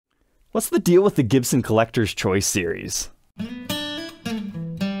What's the deal with the Gibson Collector's Choice series?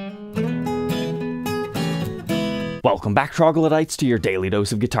 Welcome back, troglodytes, to your daily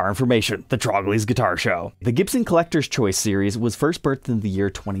dose of guitar information, the Trogly's Guitar Show. The Gibson Collector's Choice series was first birthed in the year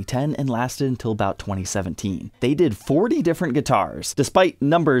 2010 and lasted until about 2017. They did 40 different guitars. Despite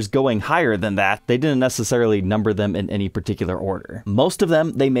numbers going higher than that, they didn't necessarily number them in any particular order. Most of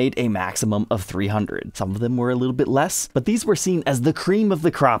them, they made a maximum of 300. Some of them were a little bit less, but these were seen as the cream of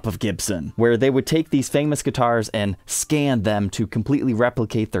the crop of Gibson, where they would take these famous guitars and scan them to completely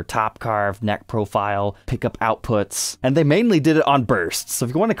replicate their top carve, neck profile, pickup output, and they mainly did it on bursts. So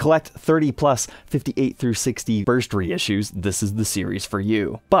if you want to collect 30 plus 58 through 60 burst reissues, this is the series for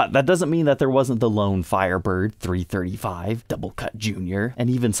you. But that doesn't mean that there wasn't the Lone Firebird 335, Double Cut Junior, and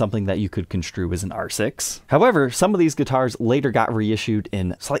even something that you could construe as an R6. However, some of these guitars later got reissued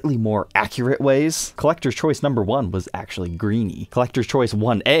in slightly more accurate ways. Collector's Choice number 1 was actually greeny. Collector's Choice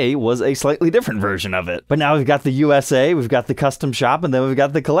 1A was a slightly different version of it. But now we've got the USA, we've got the custom shop, and then we've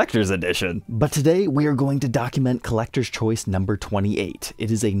got the collector's edition. But today we are going to document Collector's Choice number 28. It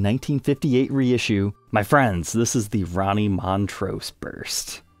is a 1958 reissue. My friends, this is the Ronnie Montrose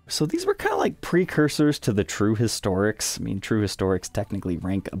burst. So these were kind of like precursors to the True Historics. I mean, True Historics technically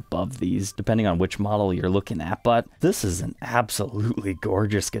rank above these, depending on which model you're looking at, but this is an absolutely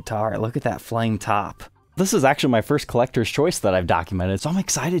gorgeous guitar. Look at that flame top. This is actually my first Collector's Choice that I've documented, so I'm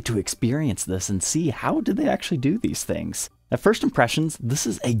excited to experience this and see how did they actually do these things. At first impressions, this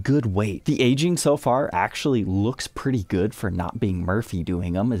is a good weight. The aging so far actually looks pretty good for not being Murphy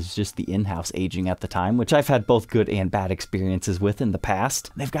doing them. It's just the in-house aging at the time, which I've had both good and bad experiences with in the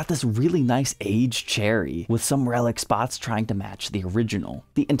past. They've got this really nice aged cherry with some relic spots trying to match the original.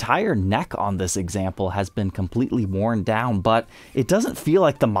 The entire neck on this example has been completely worn down, but it doesn't feel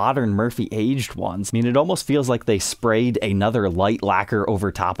like the modern Murphy aged ones. I mean, it almost feels like they sprayed another light lacquer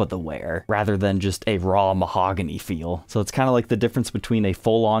over top of the wear, rather than just a raw mahogany feel. So it's kind of like the difference between a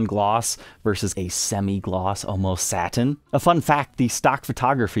full-on gloss versus a semi-gloss, almost satin. A fun fact, the stock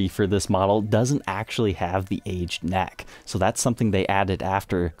photography for this model doesn't actually have the aged neck. So that's something they added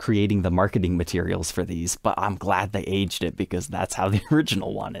after creating the marketing materials for these, but I'm glad they aged it because that's how the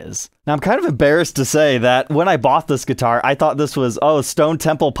original one is. Now, I'm kind of embarrassed to say that when I bought this guitar, I thought this was, oh, Stone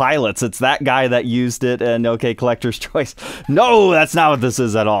Temple Pilots. It's that guy that used it and okay, Collector's Choice. No, that's not what this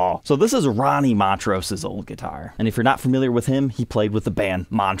is at all. So this is Ronnie Montrose's old guitar. And if you're not familiar with him, he played with the band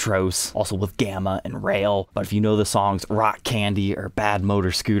Montrose, also with Gamma and Rail. But if you know the songs Rock Candy or Bad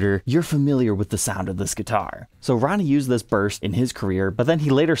Motor Scooter, you're familiar with the sound of this guitar. So Ronnie used this burst in his career, but then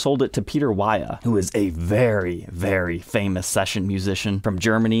he later sold it to Peter Waya, who is a very, very famous session musician from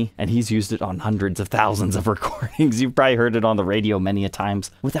Germany, and he's used it on hundreds of thousands of recordings. You've probably heard it on the radio many a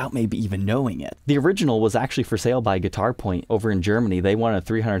times without maybe even knowing it. The original was actually for sale by Guitar Point over in Germany. They wanted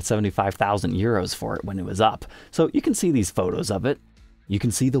 375,000 euros for it when it was up. So you can see these photos of it. You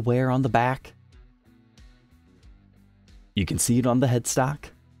can see the wear on the back. You can see it on the headstock,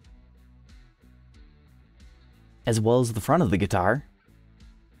 as well as the front of the guitar.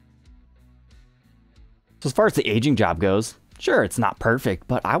 So as far as the aging job goes, sure, it's not perfect,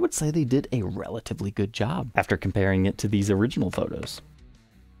 but I would say they did a relatively good job after comparing it to these original photos.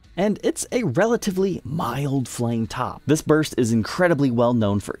 And it's a relatively mild flame top. This burst is incredibly well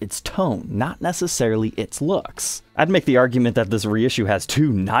known for its tone, not necessarily its looks. I'd make the argument that this reissue has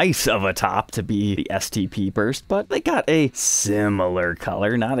too nice of a top to be the STP burst, but they got a similar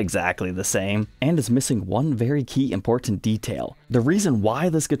color, not exactly the same, and is missing one very key important detail. The reason why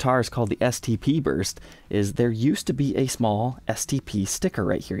this guitar is called the STP burst is there used to be a small STP sticker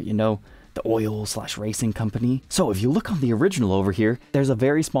right here, you know, the oil/racing company. So if you look on the original over here, there's a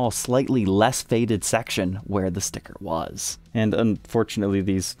very small, slightly less faded section where the sticker was. And unfortunately,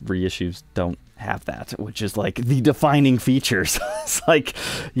 these reissues don't have that, which is like the defining features. It's like,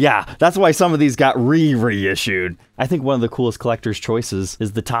 yeah, that's why some of these got reissued. I think one of the coolest Collector's Choices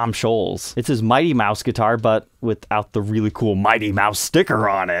is the Tom Scholes. It's his Mighty Mouse guitar, but without the really cool Mighty Mouse sticker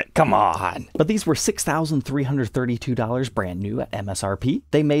on it. Come on. But these were $6,332 brand new at MSRP.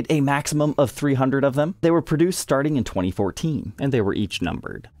 They made a maximum of 300 of them. They were produced starting in 2014, and they were each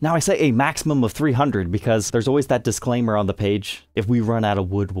numbered. Now I say a maximum of 300 because there's always that disclaimer on the page, if we run out of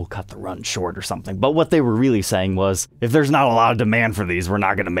wood, we'll cut the run short or something. But what they were really saying was, if there's not a lot of demand for these, we're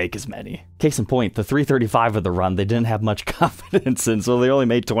not going to make as many. Case in point, the 335 of the run, they didn't have much confidence in, so they only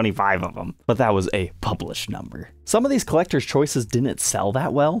made 25 of them. But that was a published number. Some of these collector's choices didn't sell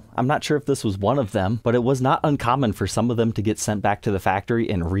that well. I'm not sure if this was one of them, but it was not uncommon for some of them to get sent back to the factory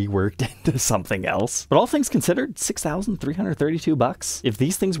and reworked into something else. But all things considered, $6,332. If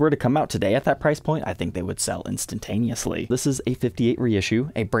these things were to come out today at that price point, I think they would sell instantaneously. This is a 58 reissue.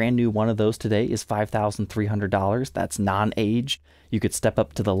 A brand new one of those today is $5,300. That's non-aged. You could step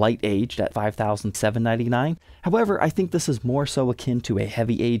up to the light aged at $5,799. However, I think this is more so akin to a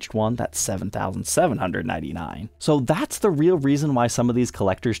heavy aged one that's $7,799. So that's the real reason why some of these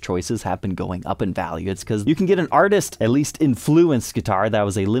collector's choices have been going up in value. It's because you can get an artist, at least influenced guitar that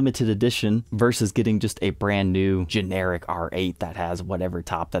was a limited edition versus getting just a brand new generic R8 that has whatever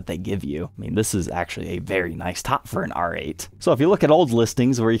top that they give you. I mean, this is actually a very nice top for an R8. So if you look at old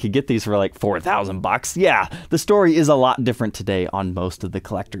listings where you could get these for like $4,000, yeah, the story is a lot different today on most of the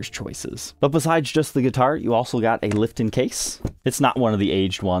collector's choices. But besides just the guitar, you also got a lift-in case. It's not one of the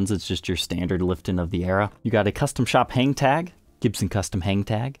aged ones, it's just your standard lift-in of the era. You got a custom shop hang tag, Gibson custom hang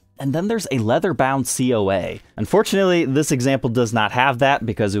tag. And then there's a leather-bound COA. Unfortunately, this example does not have that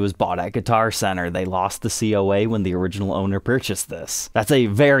because it was bought at Guitar Center. They lost the COA when the original owner purchased this. That's a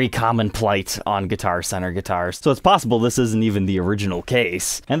very common plight on Guitar Center guitars, so it's possible this isn't even the original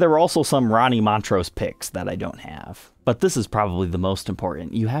case. And there were also some Ronnie Montrose picks that I don't have. But this is probably the most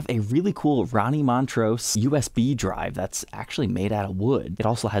important. You have a really cool Ronnie Montrose USB drive that's actually made out of wood. It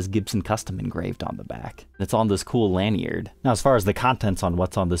also has Gibson Custom engraved on the back. It's on this cool lanyard. Now, as far as the contents on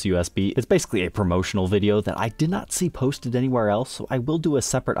what's on this USB, it's basically a promotional video that I did not see posted anywhere else, so I will do a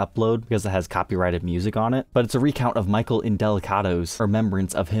separate upload because it has copyrighted music on it. But it's a recount of Michael Indelicato's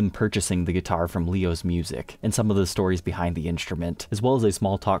remembrance of him purchasing the guitar from Leo's Music, and some of the stories behind the instrument, as well as a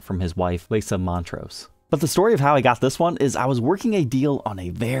small talk from his wife, Lisa Montrose. But the story of how I got this one is I was working a deal on a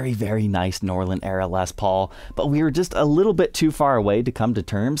very, very nice Norland era Les Paul, but we were just a little bit too far away to come to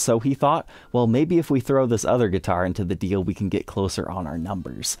terms, so he thought, well, maybe if we throw this other guitar into the deal, we can get closer on our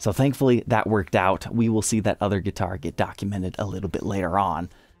numbers. So thankfully that worked out. We will see that other guitar get documented a little bit later on.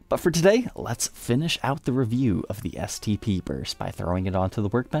 But for today, let's finish out the review of the STP burst by throwing it onto the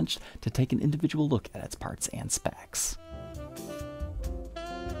workbench to take an individual look at its parts and specs.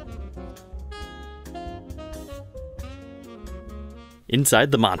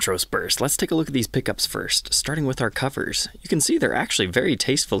 Inside the Montrose burst, let's take a look at these pickups first, starting with our covers. You can see they're actually very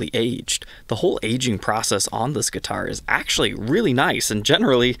tastefully aged. The whole aging process on this guitar is actually really nice, and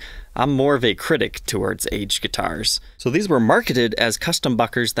generally, I'm more of a critic towards aged guitars. So these were marketed as custom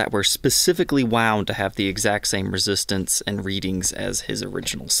buckers that were specifically wound to have the exact same resistance and readings as his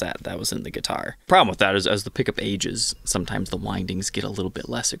original set that was in the guitar. Problem with that is as the pickup ages, sometimes the windings get a little bit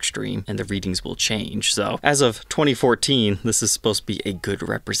less extreme and the readings will change. So as of 2014, this is supposed to be a good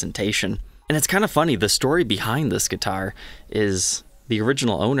representation. And it's kind of funny, the story behind this guitar is the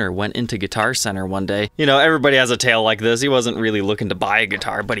original owner went into Guitar Center one day. You know, everybody has a tale like this. He wasn't really looking to buy a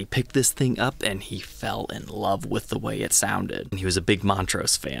guitar, but he picked this thing up and he fell in love with the way it sounded. And he was a big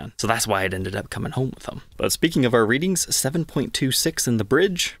Montrose fan, so that's why it ended up coming home with him. But speaking of our readings, 7.26 in the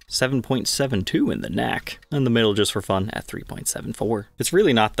bridge, 7.72 in the neck, and the middle just for fun at 3.74. It's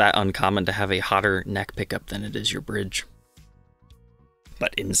really not that uncommon to have a hotter neck pickup than it is your bridge.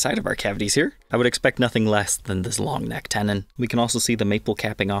 But inside of our cavities here, I would expect nothing less than this long neck tenon. We can also see the maple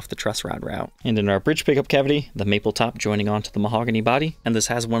capping off the truss rod route. And in our bridge pickup cavity, the maple top joining onto the mahogany body. And this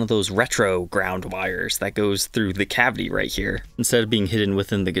has one of those retro ground wires that goes through the cavity right here, instead of being hidden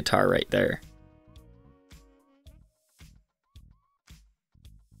within the guitar right there.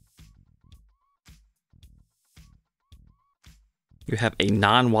 You have a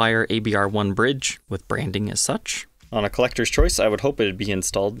non-wire ABR1 bridge with branding as such. On a collector's choice, I would hope it would be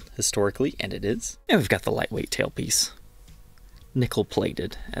installed historically, and it is. And we've got the lightweight tailpiece. Nickel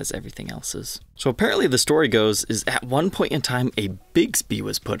plated, as everything else is. So apparently the story goes is at one point in time a Bigsby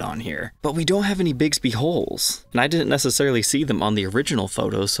was put on here, but we don't have any Bigsby holes. And I didn't necessarily see them on the original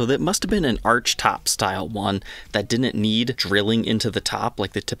photos, so that must have been an arch top style one that didn't need drilling into the top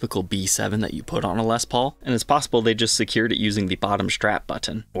like the typical B7 that you put on a Les Paul. And it's possible they just secured it using the bottom strap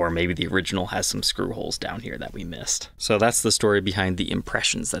button, or maybe the original has some screw holes down here that we missed. So that's the story behind the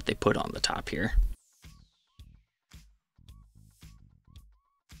impressions that they put on the top here.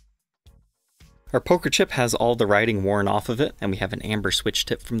 Our poker chip has all the writing worn off of it, and we have an amber switch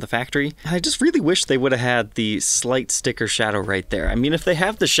tip from the factory. I just really wish they would have had the slight sticker shadow right there. I mean, if they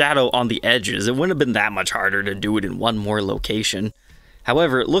have the shadow on the edges, it wouldn't have been that much harder to do it in one more location.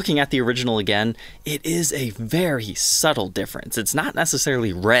 However, looking at the original again, it is a very subtle difference. It's not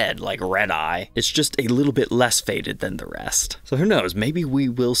necessarily red like Red Eye, it's just a little bit less faded than the rest. So who knows, maybe we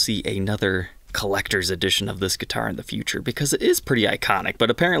will see another collector's edition of this guitar in the future because it is pretty iconic, but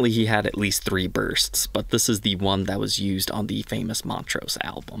apparently he had at least 3 bursts, but this is the one that was used on the famous Montrose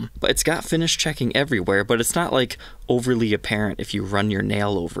album. But it's got finish checking everywhere, but it's not like overly apparent if you run your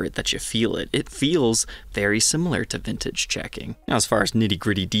nail over it that you feel it. It feels very similar to vintage checking. Now, as far as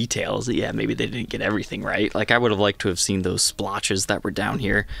nitty-gritty details, yeah, maybe they didn't get everything right. Like, I would have liked to have seen those splotches that were down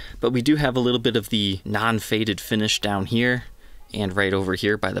here, but we do have a little bit of the non-faded finish down here and right over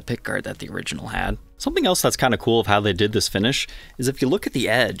here by the pickguard that the original had. Something else that's kind of cool of how they did this finish is if you look at the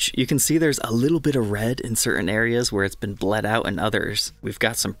edge, you can see there's a little bit of red in certain areas where it's been bled out in others. We've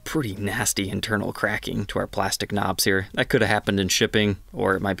got some pretty nasty internal cracking to our plastic knobs here. That could have happened in shipping,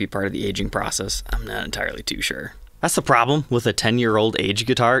 or it might be part of the aging process. I'm not entirely too sure. That's the problem with a 10-year-old aged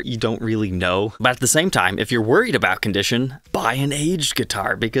guitar, you don't really know. But at the same time, if you're worried about condition, buy an aged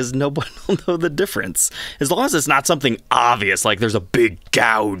guitar because nobody will know the difference. As long as it's not something obvious, like there's a big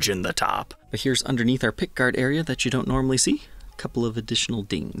gouge in the top. But here's underneath our pickguard area that you don't normally see. A couple of additional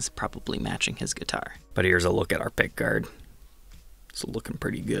dings, probably matching his guitar. But here's a look at our pickguard. It's looking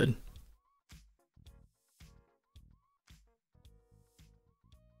pretty good.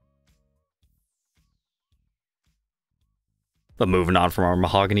 But moving on from our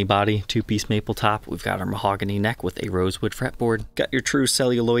mahogany body, 2-piece maple top, we've got our mahogany neck with a rosewood fretboard. Got your true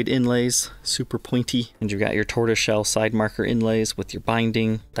celluloid inlays, super pointy, and you've got your tortoiseshell side marker inlays with your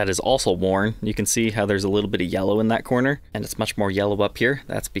binding. That is also worn. You can see how there's a little bit of yellow in that corner, and it's much more yellow up here.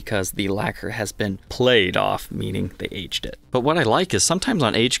 That's because the lacquer has been played off, meaning they aged it. But what I like is sometimes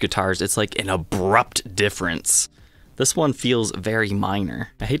on aged guitars, it's like an abrupt difference. This one feels very minor.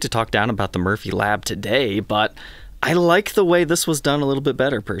 I hate to talk down about the Murphy Lab today, but I like the way this was done a little bit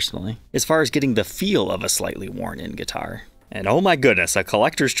better, personally, as far as getting the feel of a slightly worn-in guitar. And oh my goodness, a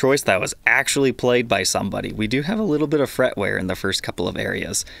collector's choice that was actually played by somebody. We do have a little bit of fret wear in the first couple of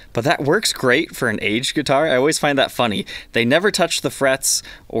areas, but that works great for an aged guitar. I always find that funny. They never touch the frets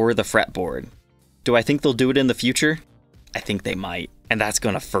or the fretboard. Do I think they'll do it in the future? I think they might. And that's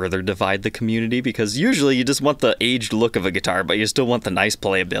going to further divide the community because usually you just want the aged look of a guitar, but you still want the nice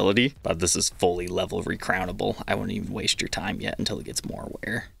playability. But this is fully level recrownable. I won't even waste your time yet until it gets more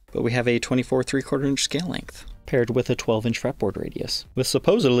wear. But we have a 24 3/4 inch scale length paired with a 12-inch fretboard radius with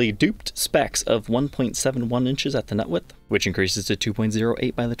supposedly duped specs of 1.71 inches at the nut width, which increases to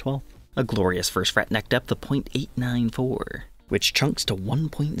 2.08 by the 12th. A glorious first fret neck depth of 0.894. Which chunks to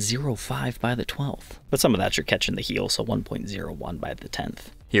 1.05 by the 12th. But some of that you're catching the heel, so 1.01 by the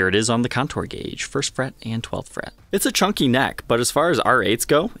 10th. Here it is on the contour gauge, 1st fret and 12th fret. It's a chunky neck, but as far as R8s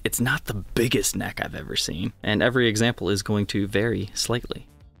go, it's not the biggest neck I've ever seen, and every example is going to vary slightly.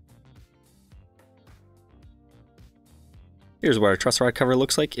 Here's what our truss rod cover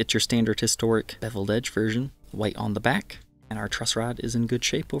looks like. It's your standard historic beveled edge version, white on the back. And our truss rod is in good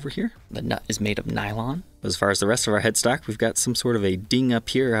shape over here. The nut is made of nylon. As far as the rest of our headstock, we've got some sort of a ding up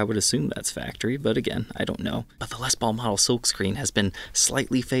here. I would assume that's factory, but again, I don't know. But the Les Paul model silkscreen has been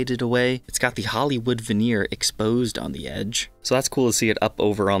slightly faded away. It's got the Hollywood veneer exposed on the edge. So that's cool to see it up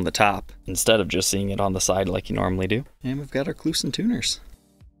over on the top, instead of just seeing it on the side like you normally do. And we've got our Gibson tuners.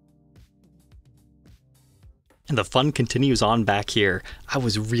 And the fun continues on back here. I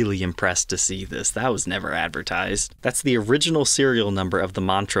was really impressed to see this. That was never advertised. That's the original serial number of the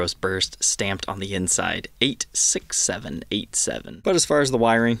Montrose burst stamped on the inside, 86787. But as far as the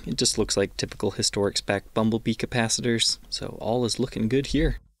wiring, it just looks like typical historic spec Bumblebee capacitors. So all is looking good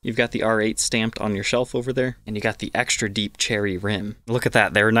here. You've got the R8 stamped on your shelf over there, and you got the extra deep cherry rim. Look at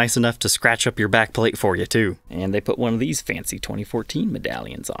that, they were nice enough to scratch up your back plate for you too. And they put one of these fancy 2014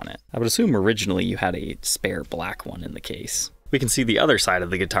 medallions on it. I would assume originally you had a spare black one in the case. We can see the other side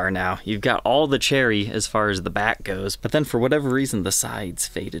of the guitar now. You've got all the cherry as far as the back goes, but then for whatever reason the sides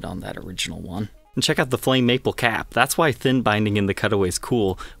faded on that original one. And check out the flame maple cap. That's why thin binding in the cutaway is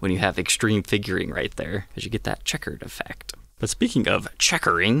cool when you have extreme figuring right there, because you get that checkered effect. But speaking of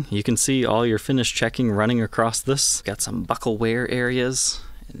checkering, you can see all your finish checking running across this. Got some buckle wear areas,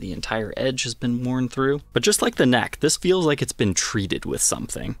 and the entire edge has been worn through. But just like the neck, this feels like it's been treated with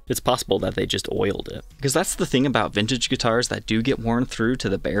something. It's possible that they just oiled it. Because that's the thing about vintage guitars that do get worn through to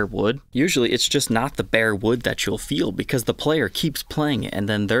the bare wood. Usually it's just not the bare wood that you'll feel because the player keeps playing it and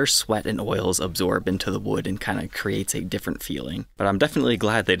then their sweat and oils absorb into the wood and kind of creates a different feeling. But I'm definitely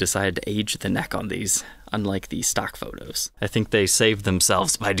glad they decided to age the neck on these, unlike the stock photos. I think they saved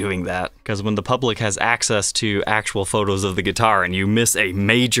themselves by doing that, because when the public has access to actual photos of the guitar and you miss a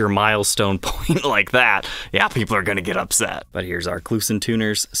major milestone point like that, yeah, people are gonna get upset. But here's our Gibson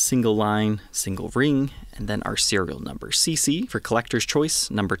tuners, single line, single ring, and then our serial number. CC for collector's choice,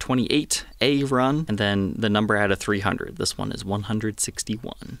 number 28, A run, and then the number out of 300. This one is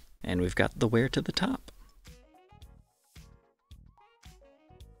 161. And we've got the wear to the top.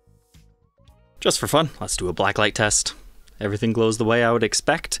 Just for fun, let's do a blacklight test. Everything glows the way I would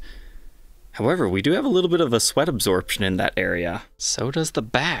expect. However, we do have a little bit of a sweat absorption in that area. So does the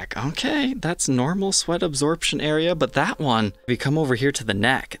back. Okay, that's normal sweat absorption area, but that one, if you come over here to the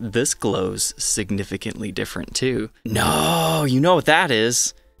neck, this glows significantly different too. No, you know what that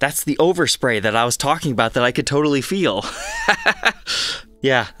is. That's the overspray that I was talking about that I could totally feel.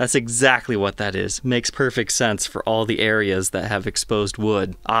 Yeah, that's exactly what that is. Makes perfect sense for all the areas that have exposed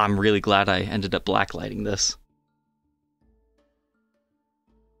wood. I'm really glad I ended up blacklighting this.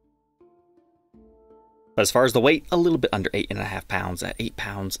 As far as the weight, a little bit under 8.5 pounds at 8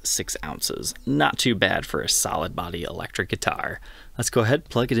 pounds 6 ounces. Not too bad for a solid body electric guitar. Let's go ahead,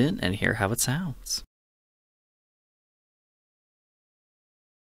 plug it in, and hear how it sounds.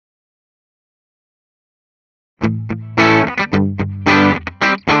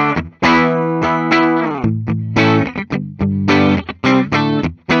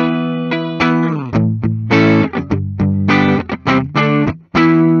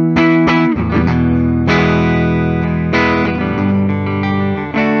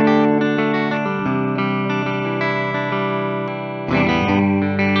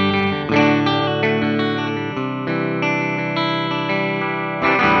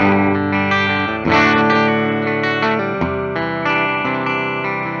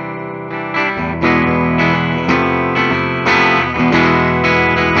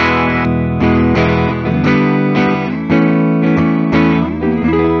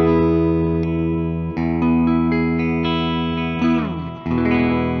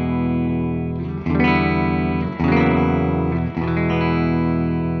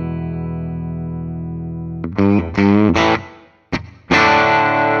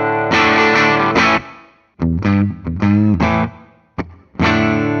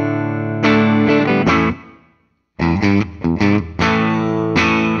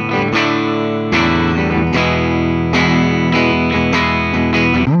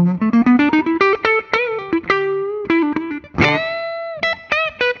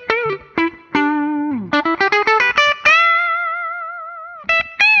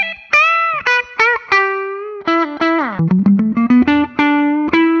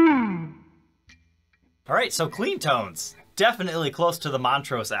 Alright, so clean tones. Definitely close to the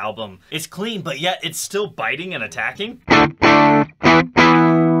Montrose album. It's clean, but yet it's still biting and attacking. Now,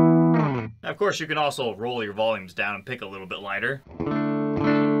 of course, you can also roll your volumes down and pick a little bit lighter.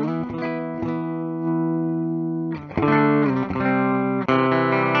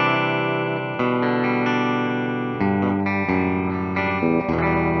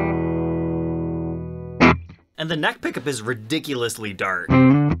 And the neck pickup is ridiculously dark.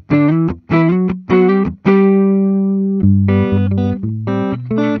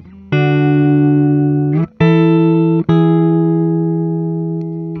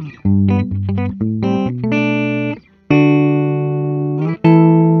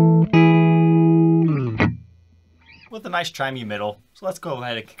 With a nice chimey middle, so let's go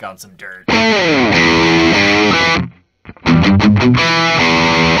ahead and kick on some dirt.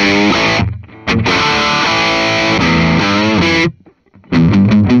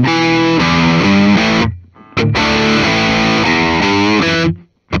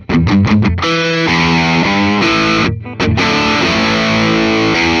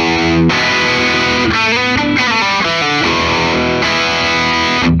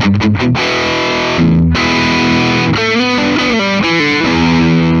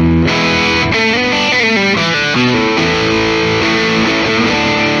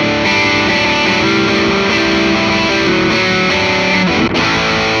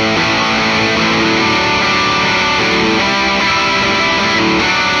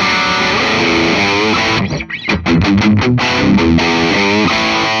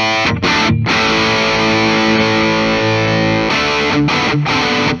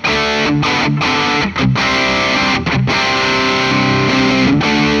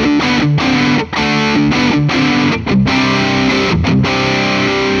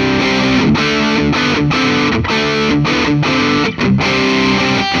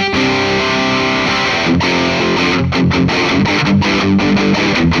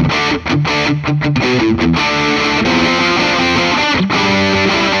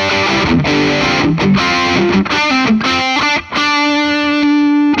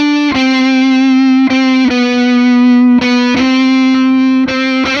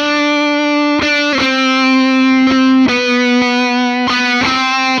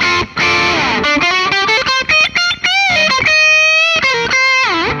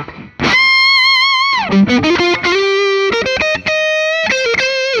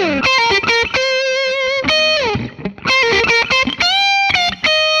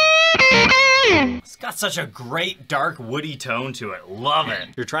 such a great dark woody tone to it. Love it.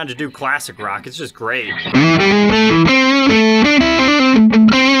 If you're trying to do classic rock, it's just great.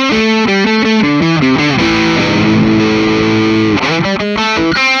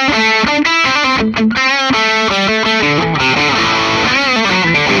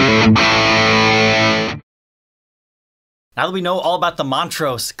 Now that we know all about the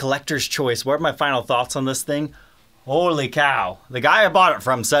Montrose Collector's Choice, what are my final thoughts on this thing? Holy cow. The guy I bought it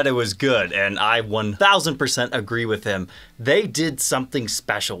from said it was good, and I 1000% agree with him. They did something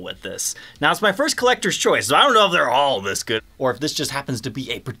special with this. Now, it's my first collector's choice, so I don't know if they're all this good, or if this just happens to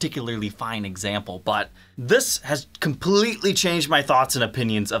be a particularly fine example, but this has completely changed my thoughts and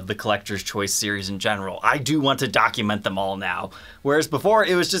opinions of the Collector's Choice series in general. I do want to document them all now, whereas before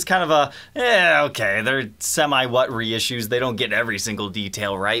it was just kind of a, okay, they're semi-what reissues, they don't get every single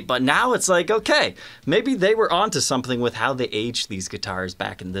detail right, but now it's like, okay, maybe they were onto something with how they aged these guitars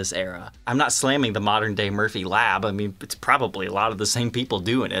back in this era. I'm not slamming the modern day Murphy Lab. I mean, it's probably a lot of the same people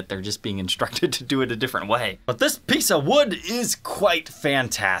doing it. They're just being instructed to do it a different way. But this piece of wood is quite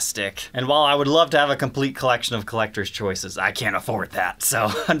fantastic. And while I would love to have a complete collection of collector's choices, I can't afford that. So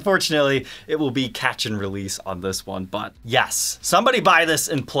unfortunately, it will be catch and release on this one. But yes, somebody buy this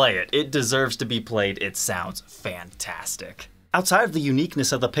and play it. It deserves to be played. It sounds fantastic. Outside of the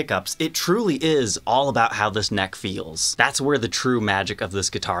uniqueness of the pickups, it truly is all about how this neck feels. That's where the true magic of this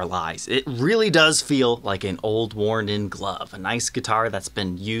guitar lies. It really does feel like an old worn-in glove, a nice guitar that's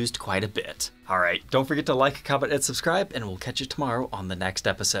been used quite a bit. Alright, don't forget to like, comment, and subscribe, and we'll catch you tomorrow on the next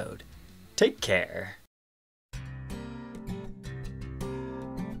episode. Take care.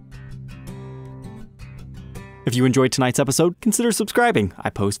 If you enjoyed tonight's episode, consider subscribing.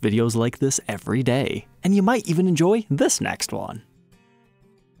 I post videos like this every day. And you might even enjoy this next one.